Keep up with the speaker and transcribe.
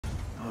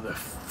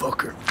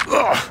Motherfucker.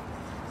 Ugh.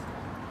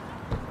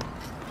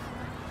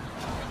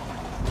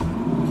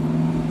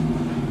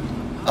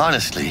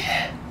 Honestly,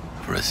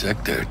 for a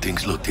sec there,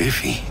 things looked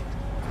iffy.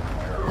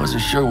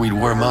 Wasn't sure we'd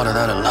worm out of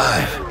that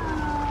alive.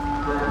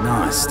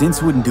 Nah,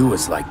 Stints wouldn't do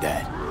us like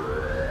that.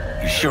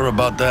 You sure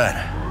about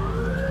that?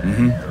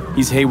 Mm-hmm.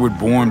 He's Hayward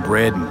born,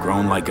 bred, and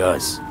grown like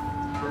us.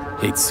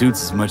 Hates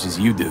suits as much as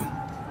you do.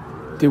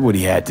 Did what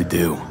he had to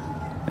do.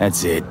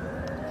 That's it.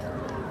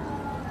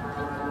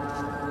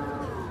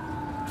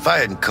 If I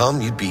hadn't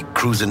come, you'd be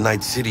cruising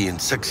Night City in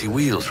sexy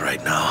wheels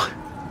right now.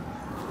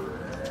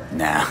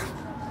 Nah,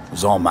 it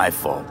was all my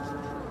fault.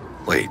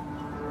 Wait,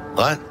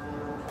 what?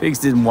 Pigs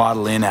didn't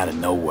waddle in out of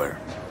nowhere.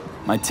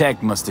 My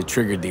tech must have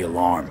triggered the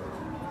alarm.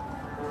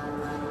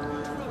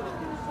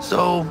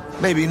 So,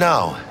 maybe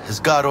now, as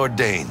God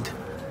ordained.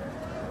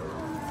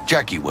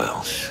 Jackie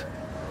Wells.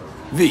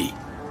 V.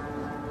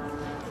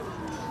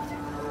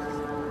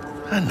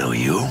 I know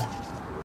you.